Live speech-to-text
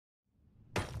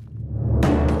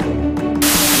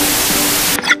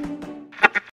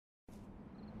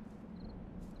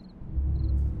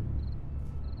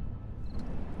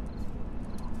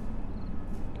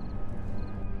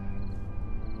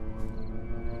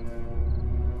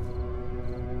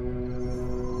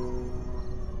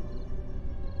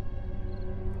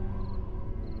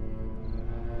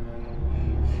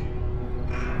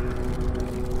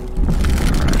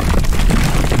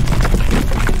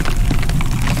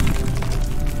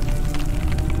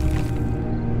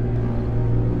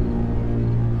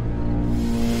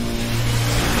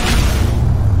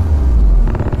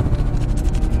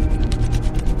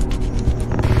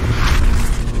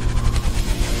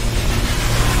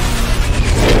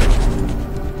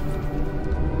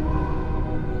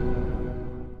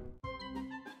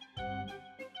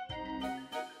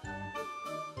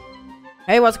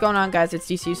Hey, what's going on, guys? It's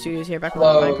DC Studios here, back with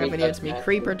another Minecraft video. It's me,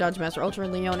 Creeper, Dodge Master, Ultra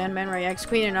Leon, and Manray X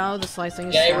Queen, and now the slicing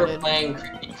is started. Today we're playing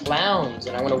Creepy Clowns,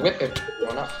 and I want to whip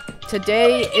everyone up.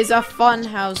 Today is a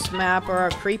funhouse map, or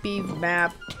a creepy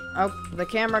map. Oh, the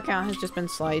camera count has just been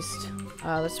sliced.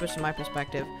 Let's switch to my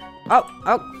perspective.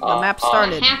 The map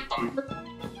started.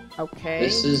 Okay.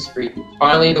 This is creepy.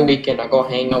 Finally the weekend, I'll go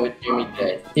hang out with Jimmy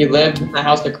today. He lived in the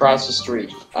house across the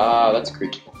street. That's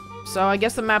creepy. So I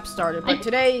guess the map started, but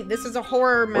today this is a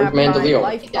horror map by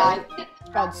Lifeboat. It's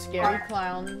called Scary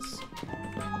Clowns.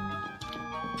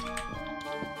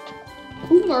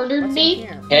 Who murdered me?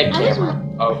 Head camera.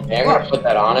 Okay, I'm gonna put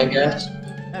that on, I guess.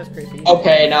 That was creepy.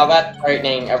 Okay, now that's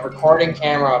frightening. A recording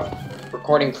camera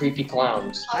recording creepy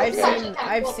clowns. I've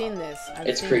seen this.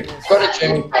 It's creepy. Go to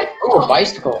Jimmy. Ooh, a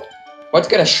bicycle. Let's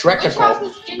get a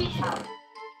Shrek-icle.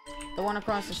 The one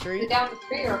across the street? Down the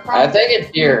street or across? I think it's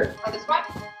here. Oh, this one?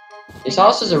 These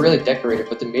houses are really decorated,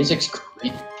 but the music's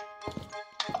creepy.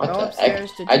 What the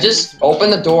heck? I just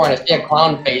opened the door and I see a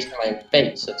clown face in my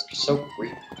face. That's so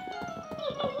creepy.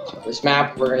 So this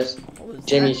map, we're gonna...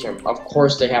 Jimmy's room. Of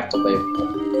course they have to live.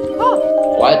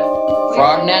 Oh. What?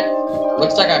 Frog net?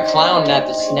 Looks like a clown net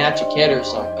to snatch a kid or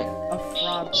something. A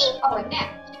frog. Oh, a net.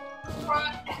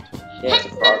 Frog net. Yeah, it's a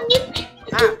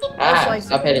frog.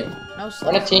 Stop hitting. No We're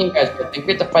on a team, guys, but I think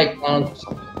we have to fight clowns or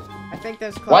something. I think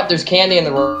there's clowns. What? There's candy in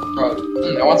the road.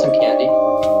 I want some candy.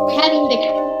 Having the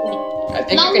I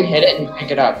think you can hit it and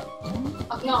pick it up.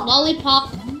 no.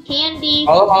 Lollipop, candy.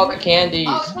 All the candies.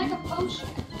 Oh, it's like a potion.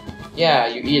 Yeah,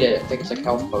 you eat it. I think it's like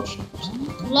health potion.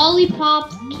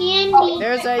 Lollipops, candy.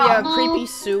 There's a creepy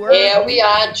sewer. Here we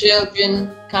are, children.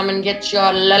 Come and get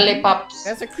your lollipops.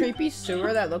 There's a creepy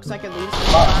sewer that looks like it leads to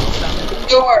the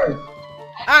Sewer.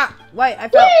 Ah! Wait, I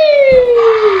fell.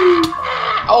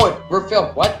 Oh, we're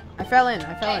filled. What? I fell in. We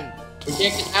can't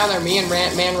get down there. Me and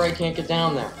Man-Ray can't get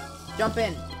down there. Jump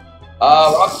in. We're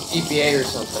off GPA or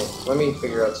something. Let me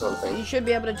figure out something. You should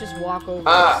be able to just walk over.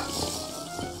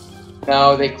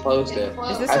 No, they closed it.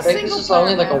 Is this I think this is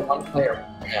only like a one-player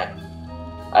map.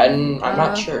 I'm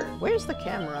not sure. Where's the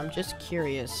camera? I'm just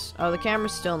curious. Oh, the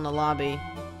camera's still in the lobby.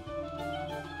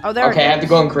 Oh, there. Okay, I have to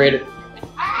go and create it.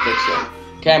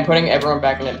 Okay, I'm putting everyone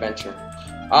back in adventure.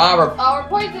 We're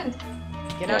poisoned.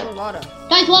 Get out of the water.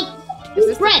 Guys, look. Is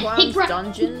this bread. the Take clown's bread.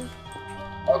 dungeon?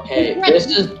 Okay, this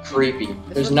is creepy.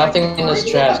 There's nothing in this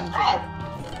chest. Bread.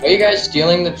 Why are you guys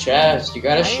stealing the chest? You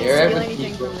gotta share it with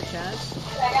anything people. from the chest.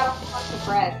 I got a bunch of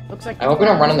bread. Looks like I hope we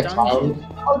don't run in the dungeon.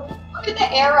 cloud. Oh, look at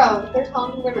the arrows. They're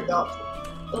telling me where to go.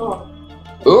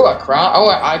 Ugh. Ooh, a crown. Oh,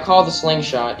 I call the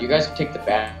slingshot. You guys can take the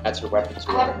bats or weapons.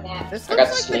 I have a nap. This I looks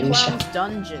got like slingshot. the clown's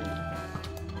dungeon.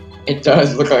 It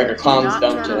does look like a clown's not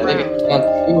dungeon. turn I think it's a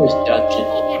clown's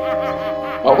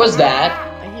dungeon. What was that?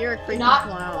 I hear a creepy Not-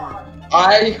 clown.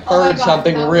 I heard God,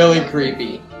 something that was really so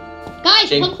creepy. Guys,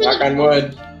 James, come through knock on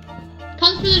wood.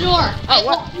 Come through the door. Oh,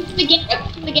 what? Come through the gate.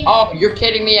 Come through the gate. Oh, you're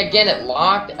kidding me again. It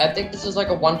locked. I think this is like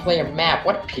a one-player map.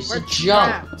 What a piece We're of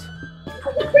junk. trapped.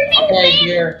 Okay,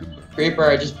 here. Creeper,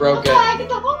 I just broke What the it. heck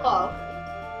is a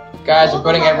hobo? Guys, I'm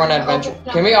putting everyone on adventure.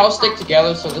 Can we all stick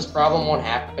together so this problem won't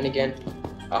happen again?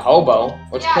 A hobo?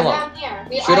 Let's kill him. Down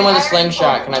here. Shoot him with a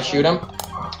slingshot. Can I shoot him?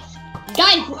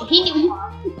 Guys,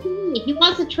 he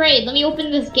wants to trade. Let me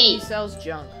open this He gate. sells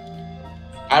junk.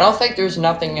 I don't think there's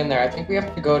nothing in there. I think we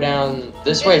have to go down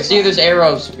this way. See, there's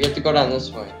arrows. We have to go down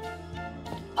this way.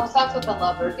 Oh, so that's what the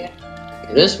lover did.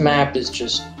 This map is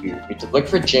just weird. We have to look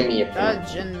for Jimmy up there.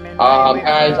 Dungeon.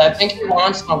 Guys, I think he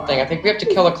wants something. I think we have to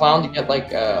kill a clown to get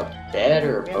like a bed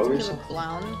or a We have boat to or kill a something.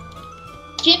 clown.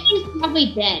 Jimmy's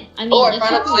probably dead. I mean, Oh, I this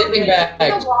found a is- sleeping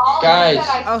bag. The wall Guys.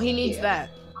 that I Oh, he see needs you. that.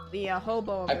 The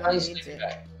hobo I over found there a needs sleeping it.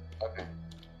 bag. Okay.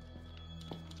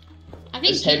 I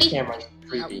think This head Jimmy. camera is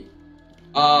creepy.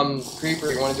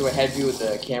 Creeper, you want to do a head view with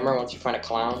the camera once you find a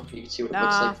clown? You can see what it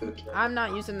looks Nah, like through the camera. I'm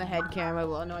not using the head camera. It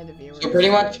will annoy the viewers. So pretty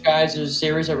much, guys, there's a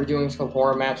series that we're doing called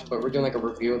horror maps, but we're doing like a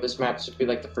review of this map. This would be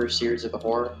like the first series of the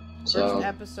horror. First So.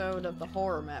 episode of the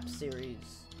horror map series.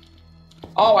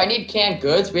 Oh, I need canned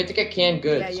goods. We have to get canned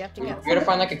goods. Yeah, you have to get. We gotta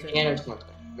find like a too. can or something.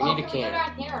 We need a Can we go can.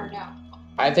 down here or no?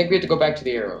 I think we have to go back to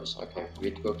the arrows. Okay, we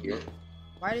have to go here.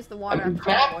 Why does the water have to be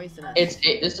Map? poisonous?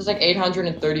 This is like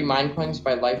 830 mine points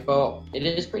by Lifeboat. It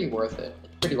is pretty worth it.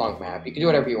 It's a pretty long map. You can do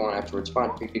whatever you want afterwards.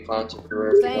 Spawn creepy clowns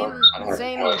everywhere if you want. I don't have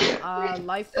Same no idea.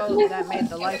 Lifeboat that made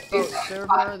the Lifeboat server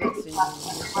that's in your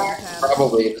sub tab.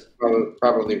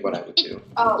 Probably what I would do.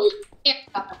 Oh,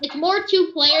 it's more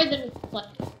two-player than one.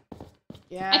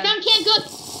 Yeah. I found canned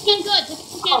goods. Canned goods.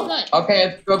 It's canned goods. Okay,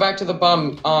 let's go back to the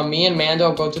bum. Me and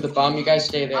Mando go to the bum. You guys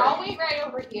stay there. I'll wait right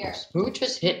over here. Who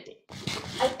just hit me?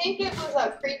 I think it was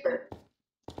a creeper.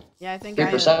 Yeah, I think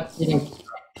Creeper, stop hitting.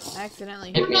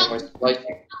 Accidentally hit me and was like,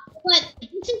 But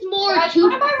this is more Guys, too.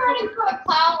 what if I run into a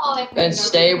clown while I'm then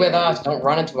stay with us. Don't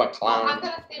run into a I'm clown.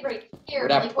 gonna stay right here.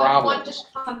 We'd have Like, what if one problems.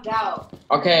 just comes out?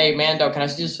 Okay, Mando, can I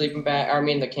see the sleeping bag? I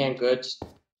mean, the canned goods.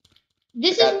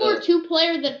 This I is got more the-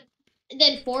 2-player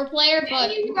than 4-player, but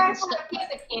Maybe you guys want a piece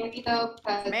of candy though,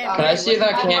 because Man, Can I Ray, see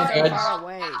what are the you doing canned so goods? far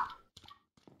away?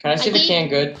 Can I see I the think- canned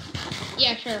good?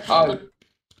 yeah, sure. Oh,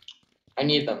 I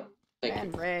need them. Thank you.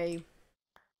 Man, Ray.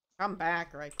 Come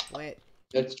back or I quit.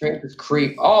 That strength is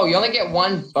creep. Oh, you only get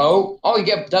one boat? Oh, you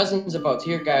get dozens of boats.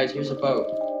 Here, guys, here's a boat.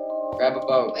 Grab a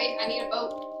boat. wait, I need a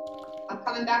boat. I'm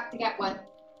coming back to get one.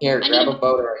 Here, I grab need a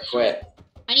boat or I quit.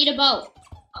 I need a boat.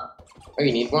 Oh,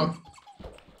 you need one?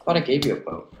 I thought I gave you a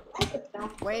boat.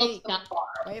 Wait, Stop.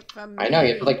 wait for me. I know, you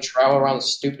have to like travel around the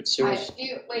stupid I sewers.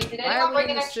 do. Wait, did Why anyone are we bring in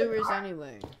an the extra sewers car?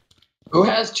 anyway? Who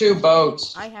has 2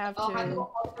 boats? I have Oh, I to.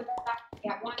 go over back to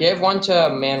get one. Give one to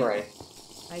Man Ray.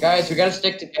 Guys, we gotta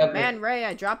stick together. Man, Ray,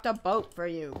 I dropped a boat for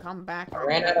you. Come back. I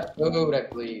ran out of food, I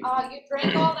believe. You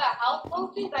drank all the health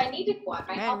potions? I needed one.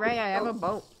 My Man, health Ray, is I have a low.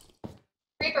 boat.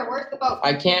 Creeper, where's the boat?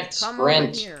 I can't Come sprint.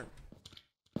 over here.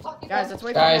 Oh, you Guys, got- let's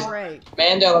wait Guys. for Ray.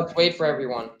 Mando, let's wait for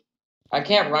everyone. I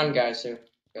can't run, guys, so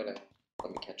gotta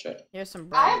let me catch up. Here's some I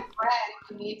bread. have bread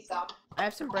if you need some. I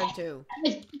have some bread too.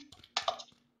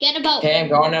 Get a boat. Okay, I'm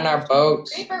going on our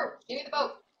boats. Creeper, give me the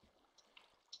boat.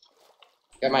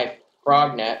 Got my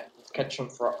frog net. Let's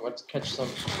catch some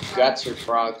guts or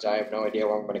frogs. I have no idea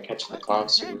what I'm gonna catch in the clown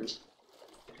sewers.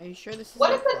 Are you sure this is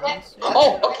What a is the clown next- sewer?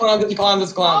 Oh, a clown, there's a clown,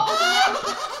 there's a clown.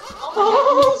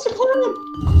 Oh, it's a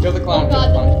clown. Kill the clown, kill the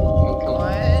clown. Kill the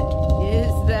What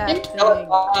is that Kill the thing?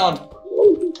 clown.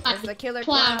 It's the killer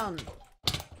clown.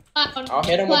 I'll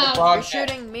hit him with the Clown. frog You're net.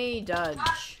 shooting me, Dudge.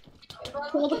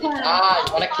 Kill the clown. Ah,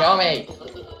 you wanna kill me?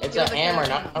 It's Kill a the hammer,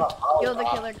 killer not a Kill the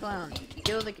killer clown.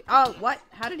 Kill the. Oh, what?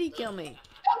 How did he kill me?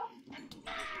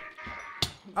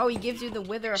 Oh, he gives you the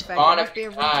wither effect. Spawn It must be a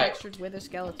if you die. retextured wither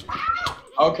skeleton.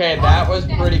 Okay, that was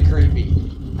pretty creepy.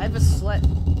 I have a slit.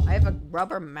 I have a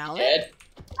rubber mallet. Dead?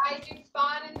 Guys, you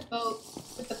spawn in the boat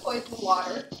with the poison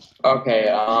water. Okay,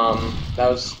 that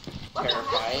was What the heck?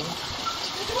 terrifying.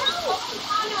 There's a poison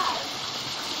on us.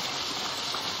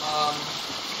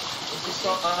 This is so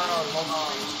loud, hold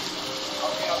on.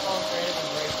 Okay, I'll go creative and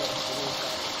break this. Give me a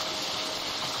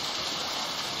second.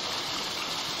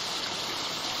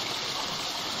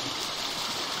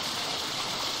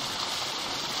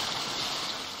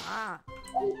 Ah.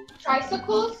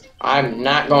 Tricycles? I'm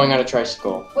not going on a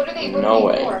tricycle. What are they? No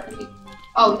What way. are they for?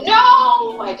 Oh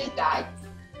no! I just died.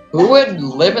 Who would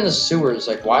live in the sewers?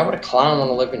 Like, why would a clown want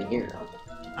to live in here?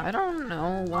 I don't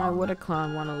know. Why would a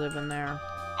clown want to live in there?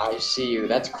 I see you.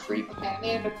 That's creepy. Okay, I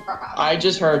made it a frog. I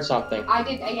just heard something. I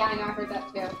did. Yeah, I know. I heard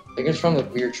that too. I think it's from the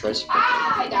weird tricycle.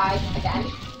 Ah! I died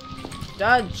again.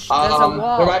 Dudge, there's a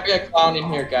wall. There might be a clown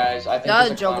in here, guys. I think there's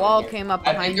Dudge, a a clown wall in here. came up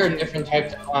I behind think there are you. different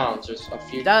types of clowns. There's a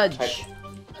few Dudge. types.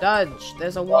 Dudge,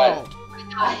 there's a What? wall.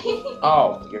 I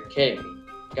Oh, you're kidding me.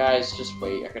 Guys, just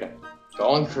wait. I gotta go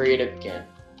on creative again.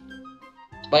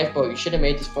 Lifeboat, you should have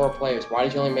made this 4 players. Why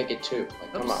did you only make it 2?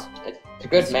 Like, come Oops. on. It's a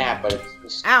good map, but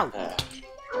it's... Ow. died.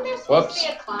 There's supposed Whoops. to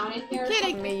be a clown in here. You're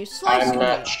kidding me, you sliced I'm me.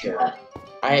 not sure.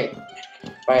 By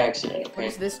accident, What okay?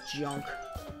 is this junk?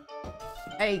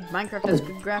 Hey, Minecraft has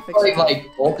good graphics. Probably like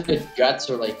bolted guts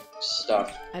or like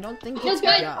stuff. I don't think No, it's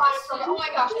guys, guts. Oh my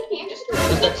gosh, I can't just.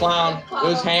 There's the clown.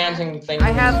 Those hands and things. I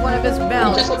have one of his He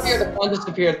bells. disappeared. The clown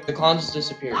disappeared. The clown just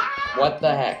disappeared. What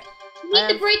the heck? You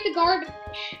need to break the garbage.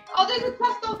 Oh, there's a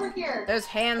chest over here. There's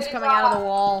hands coming out of the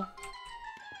wall.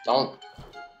 Don't.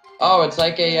 Oh, it's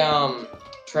like a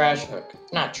trash hook.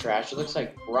 Not trash. It looks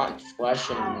like rotten flesh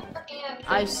and.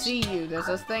 I see you. There's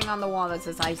this thing on the wall that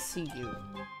says I see you.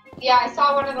 Yeah, I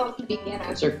saw one of those in the beginning.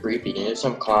 Those are creepy. There's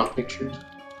some clown pictures.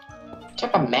 What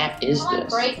type of map is Come on,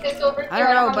 this? break this over here. I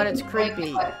don't know, want but you it's to break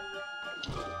creepy. it.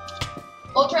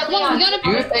 Ultra Come on, Leon. we gotta-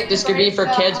 Do you think this could be for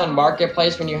kids on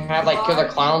Marketplace when you have like killer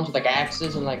clowns with like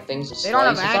axes and like things to slice? They don't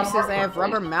have It's on axes, they have Marketplace.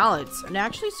 rubber mallets. And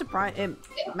actually surprised it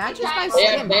matches my They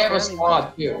skin. have a fairly saw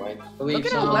well. too. I believe. Look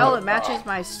at some how of well them it have saw. matches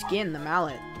my skin, the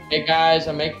mallet. Hey guys,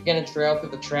 I'm making a trail through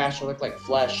the trash to look like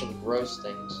flesh and gross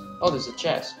things. Oh, there's a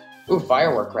chest. Ooh,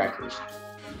 firework crackers.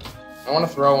 I want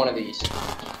to throw one of these.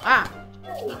 Ah!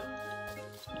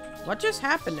 What just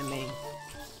happened to me?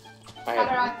 I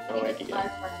have no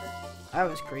idea. That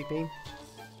was creepy.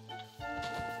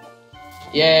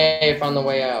 Yay, found the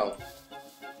way out.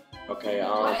 Okay,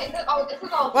 What is it? Oh, this is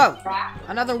all Whoa. crap.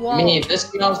 Another wall. me, this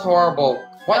smells horrible.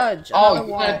 What? Judge, Oh, another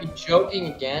you wall. gotta be joking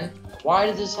again? Why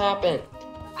did this happen?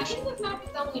 I think this map is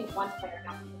only one player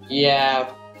now. Yeah,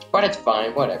 but it's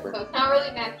fine, whatever. So it's not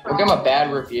really meant for We'll give him all. a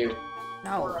bad review.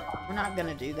 No, we're not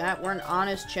gonna do that. We're an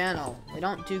honest channel. We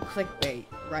don't do clickbait,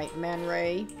 right, Man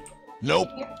Ray? Nope.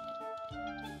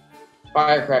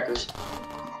 Firecrackers.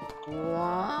 What?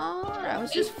 I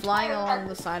was just flying along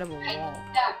the side of a wall.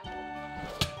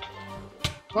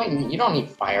 Wait, you don't need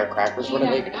firecrackers. What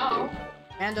are they gonna do?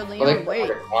 And Well,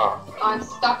 wait. I'm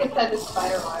stuck inside this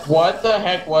spider web. What the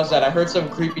heck was that? I heard some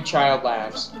creepy child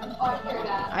laughs. Oh, I hear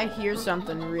that. I hear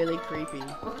something really creepy.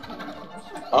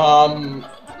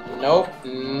 Nope.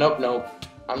 I'm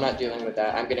not dealing with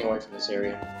that. I'm getting away from this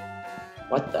area.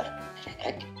 What the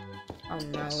heck? Oh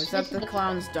no, is that the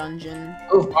clown's dungeon?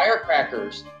 Oh,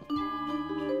 firecrackers.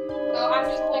 So I'm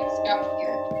just like stuck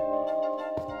here.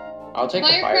 I'll take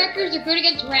Firecrackers are good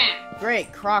against rats.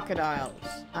 Great, crocodiles.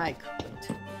 I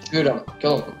quit. Shoot them.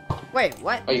 Kill them. Wait,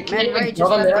 what? Oh, you Man can't Ray even kill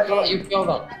just them. left the There, game. you kill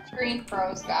them. My screen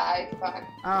froze, guys. Fuck.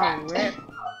 Oh, rip.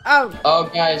 Oh! Oh,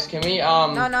 guys, can we,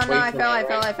 No, wait I for fell, me, I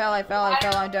right? fell,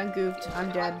 I done goofed.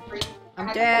 I'm dead.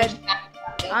 I'm dead.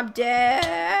 I'm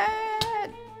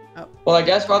dead! Oh. Well, I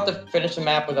guess we'll have to finish the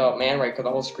map without Man Ray because the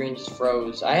whole screen just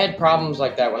froze. I had problems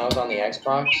like that when I was on the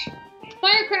Xbox.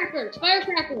 Firecrackers!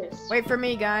 Firecrackers! Wait for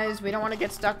me, guys. We don't want to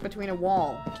get stuck between a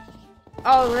wall.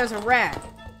 Oh, there's a rat.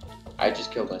 I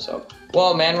just killed myself.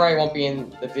 Well, Man Ray won't be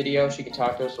in the video. She can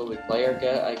talk to us while we play her,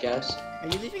 I guess. Are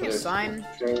you leaving a sign?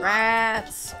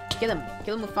 Rats! Kill him.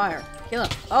 Kill him with fire. Kill him.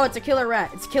 Oh, it's a killer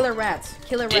rat. It's killer rats.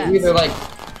 Killer rats. Maybe they're like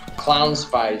clown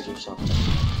spies or something.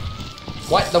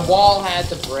 What? The wall had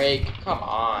to break. Come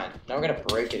on. Now we're gonna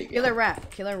break it again. Killer rat.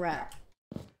 Killer rat.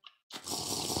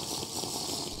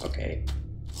 Okay.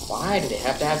 Why do they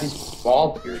have to have these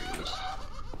wall barriers?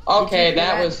 Okay,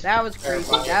 that was creepy.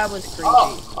 That was creepy.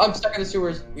 Oh, I'm stuck in the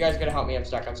sewers. You guys gotta help me. I'm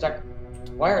stuck.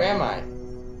 Where am I?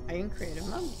 Are you in creative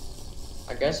mode?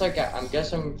 I guess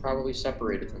I'm probably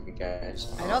separated from you guys.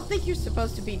 I don't think you're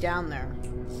supposed to be down there.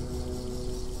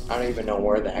 I don't even know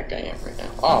where the heck I am right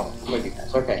now. Oh, I'm with you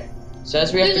guys. Okay.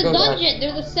 Says we have to go There's a dungeon.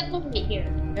 There's a cell right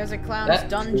here. There's a clown's That's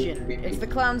dungeon. creepy. It's the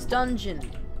clown's dungeon.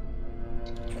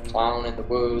 The clown in the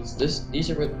woods. This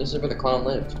is where the clown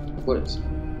lives. The woods.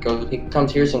 He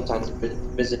comes here sometimes to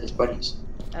visit his buddies.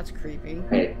 That's creepy.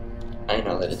 Hey, I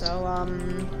know that it's. So,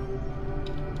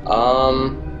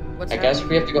 what's I guess happening?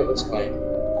 we have to go this way.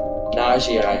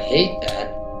 Nausea, I hate that.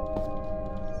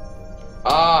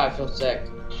 Ah, I feel sick.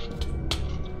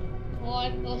 Oh,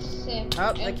 I feel sick.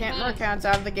 Oh, the camera account's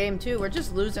out of the game too. We're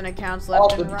just losing accounts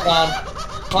left The and right.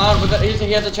 clown with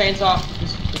he has a chainsaw.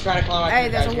 He's trying to climb out. Hey,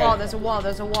 there's a wall. There's a wall.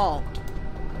 There's a wall.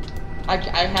 I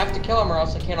have to kill him or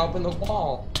else I can't open the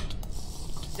wall.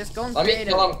 Just go and Let me create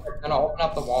kill him. I'm gonna open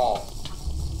up the wall.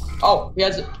 Oh, he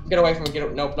has to get away from me.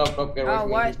 Nope, get away from me. Oh,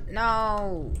 what?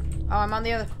 No. Oh, I'm on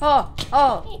the other. The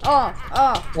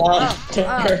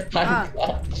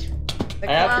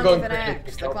clown with an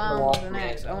axe. The clown with an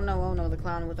axe. Oh no, the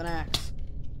clown with an axe.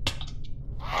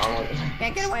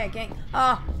 Can't get away, I can't.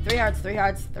 Oh, 3 hearts, 3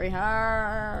 hearts, 3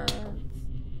 hearts.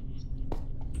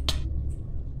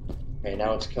 Okay,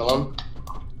 now let's kill him.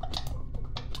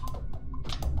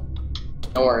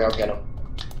 Don't worry, I'll get him.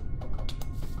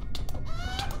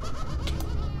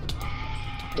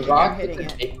 The rock hitting with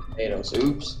the it. baked potatoes.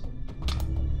 Oops.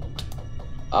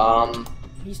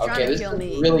 He's trying okay, to this kill is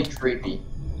me. really creepy.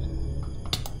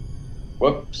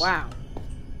 Whoops. Wow.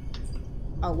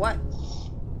 Oh, what?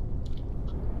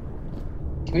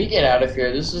 Can we get out of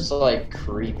here? This is like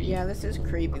creepy. Yeah, this is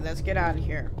creepy. Let's get out of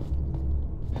here.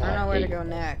 I don't know where to go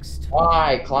next.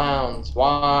 Why clowns?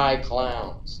 Why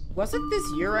clowns? Wasn't this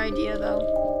your idea, though?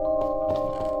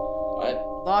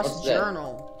 What? Lost What's that?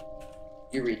 Journal.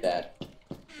 You read that.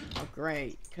 Oh,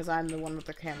 great. Because I'm the one with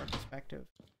the camera perspective.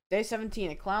 Day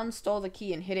 17. A clown stole the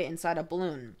key and hid it inside a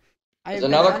balloon. I have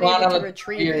There's been another clown unable on to the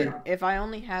retrieve it. pier. If I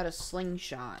only had a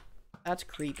slingshot. That's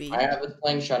creepy. I have a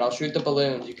slingshot. I'll shoot the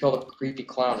balloons. You kill the creepy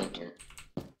clown in here.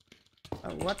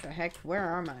 Oh, what the heck?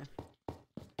 Where am I?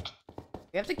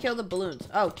 We have to kill the balloons.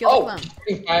 Oh, kill the clown.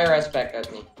 Shooting fire aspect at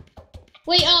me.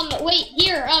 Wait,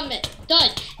 here,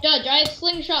 Dudge, I have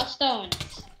slingshot stones.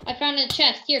 I found in a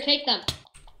chest. Here, take them.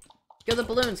 Kill the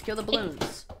balloons, kill the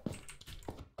balloons.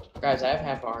 Guys, I have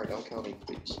half a heart. Don't kill me,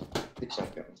 please. Please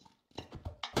don't kill me.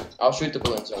 I'll shoot the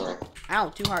balloons, don't worry. Ow,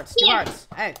 2 hearts, 2 hearts.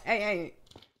 Hey.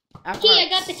 Half Key, heart. I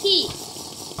got the key.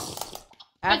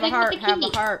 Have a heart, have a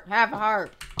heart, have a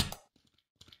heart.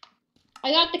 I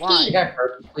got the Why? I key. got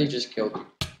perfectly just killed you.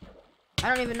 I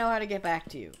don't even know how to get back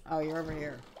to you. Oh, you're over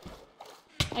here.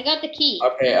 I got the key.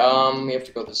 Okay, we have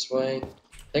to go this way. I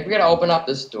think we gotta open up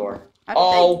this door. How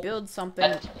did they build something?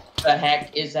 What the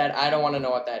heck is that? I don't want to know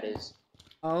what that is.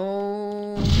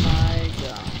 Oh my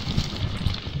god.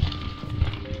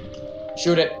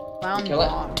 Shoot it. Clown Kill it.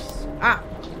 bombs. Ah!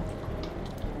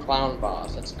 clown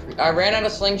boss. That's I ran out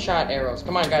of slingshot arrows.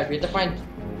 Come on, guys. We have to find.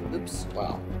 Oops.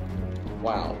 Wow.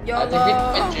 Wow. YOLO. I think we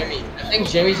have to find Jimmy. I think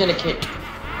Jimmy's in a cage.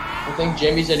 I think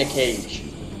Jimmy's in a cage.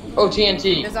 Oh,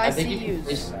 TNT. There's I think you can ICUs.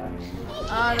 place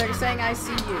that. They're saying I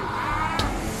see you.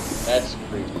 That's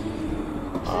creepy.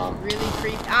 This is really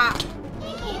creepy. Ah!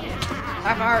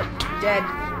 I'm hurt. Dead.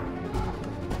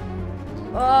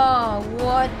 Oh,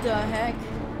 what the heck?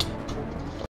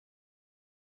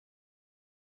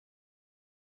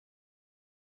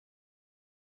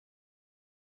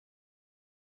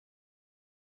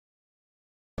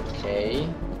 Okay.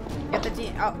 Get the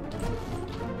T. Oh.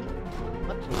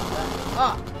 What the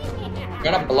Oh! You're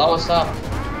gonna blow us up.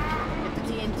 Get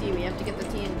the TNT. We have to get the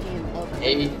TNT and blow them.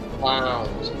 8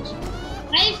 clowns.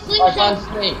 I have Oh, I slingshot.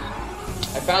 found Jimmy.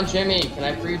 I found Jimmy. Can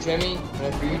I free Jimmy? Can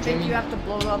I free you, I think Jimmy? you have to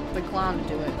blow up the clown to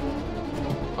do it.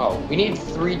 Oh, we need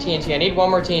 3 TNT. I need 1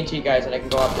 more TNT, guys, and I can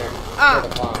go up there and Ah. kill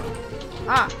the clown.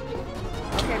 Ah!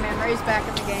 Okay, man. Ray's back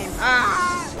in the game.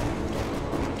 Ah!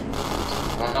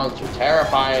 Clowns are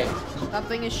terrifying.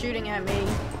 Something is shooting at me.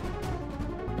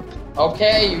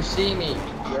 Okay, you see me.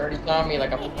 You already saw me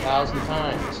like 1,000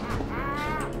 times.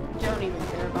 You don't even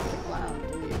care about the clown,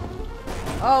 do you?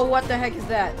 Oh, what the heck is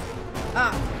that?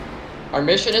 Ah! Our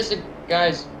mission is to,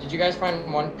 guys, did you guys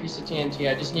find 1 piece of TNT?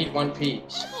 I just need 1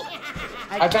 piece.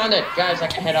 I found it. Guys, I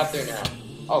can head up there now.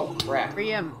 Oh, crap. Free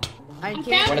him. I found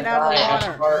can't I'm get gonna out die.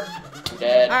 of the water. I'm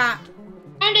dead. Ah!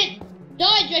 Found it.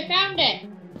 Dodge, I found it.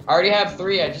 I already have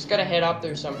 3. I just gotta head up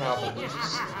there somehow. But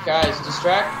guys,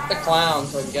 distract the clown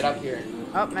so I can get up here.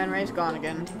 Oh, man, Ray's gone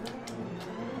again.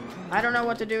 I don't know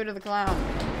what to do to the clown.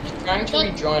 He's trying to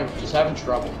rejoin, but he's having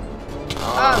trouble.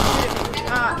 Oh, shoot. And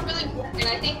Ah. it's not really working.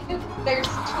 I think there's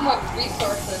too much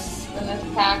resources in this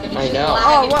pack. And I it's know. just Oh,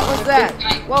 lagging what was with that? this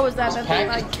guy. What was that? That thing,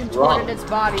 package like, is contorted wrong. its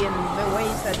body in the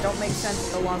ways that don't make sense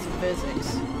to the laws of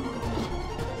physics.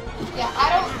 Yeah, I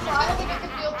don't think I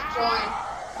could feel to join.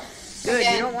 Good,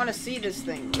 Again. you don't want to see this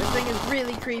thing. This thing is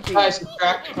really creepy. Guys,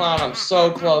 distract the clown. I'm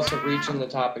so close to reaching the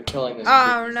top and killing this.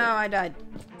 Oh, creature. no, I died.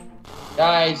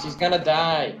 Guys, he's gonna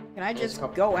die. Can I just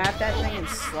go at that thing and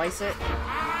slice it?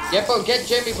 Get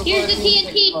Jimmy before Here's the the TNT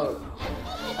TNT. explodes.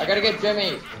 I gotta get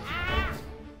Jimmy.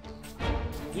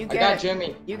 You I get got it.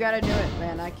 Jimmy. You gotta do it,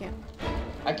 man. I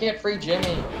can't. Free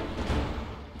Jimmy.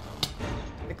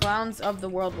 The clowns of the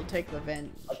world will take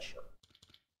revenge.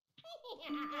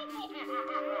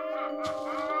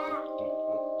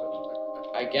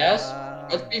 I guess.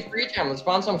 Let's be free time. Let's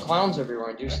spawn some clowns everywhere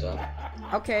and do stuff.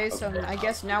 Okay, so I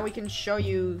guess now we can show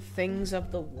you things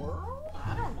of the world?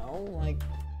 I don't know, like...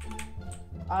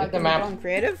 Get the can we map. go in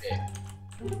creative?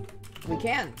 We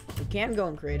can. We can go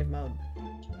in creative mode.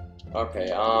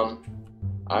 Okay, I'm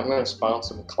gonna spawn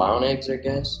some clown eggs, I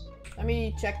guess. Let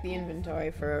me check the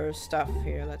inventory for stuff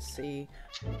here. Let's see.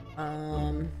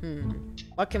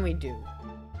 What can we do?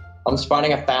 I'm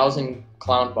spawning 1,000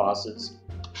 clown bosses.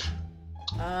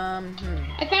 I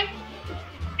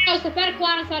found a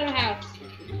clown inside of a house.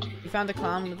 You found a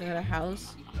clown within a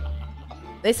house?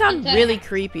 They sound really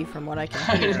creepy from what I can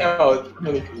I hear. know, it's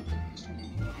really cool.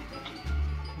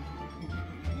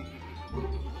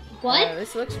 What?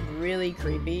 This looks really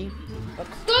creepy.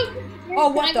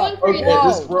 Oh, what the- Okay, Whoa.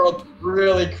 this world's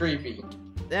really creepy.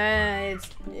 It's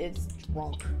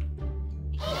drunk.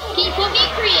 Can you put me in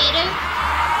creative?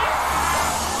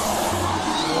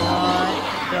 What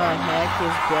the heck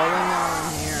is going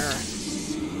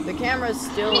on here? The camera's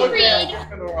still... Can you create?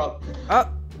 In the world. Oh!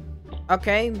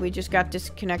 Okay, we just got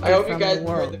disconnected I hope you from guys the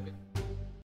enjoyed world. the video.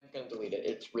 I'm gonna delete it.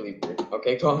 It's really weird.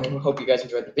 Okay, go on. Hope you guys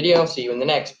enjoyed the video. See you in the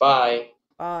next. Bye.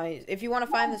 If you want to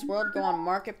find this world, go on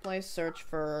Marketplace, search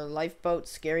for Lifeboat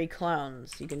Scary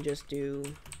Clowns. You can just do...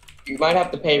 You might have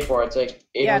to pay for it. It's like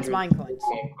 800. Yeah, it's mine coins.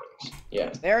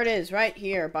 Yeah. There it is, right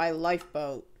here, by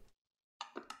Lifeboat.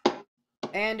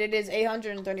 And it is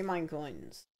 830 mine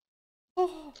coins.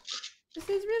 Oh, this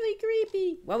is really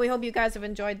creepy. Well, we hope you guys have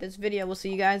enjoyed this video. We'll see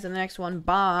you guys in the next one.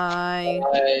 Bye.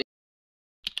 Bye.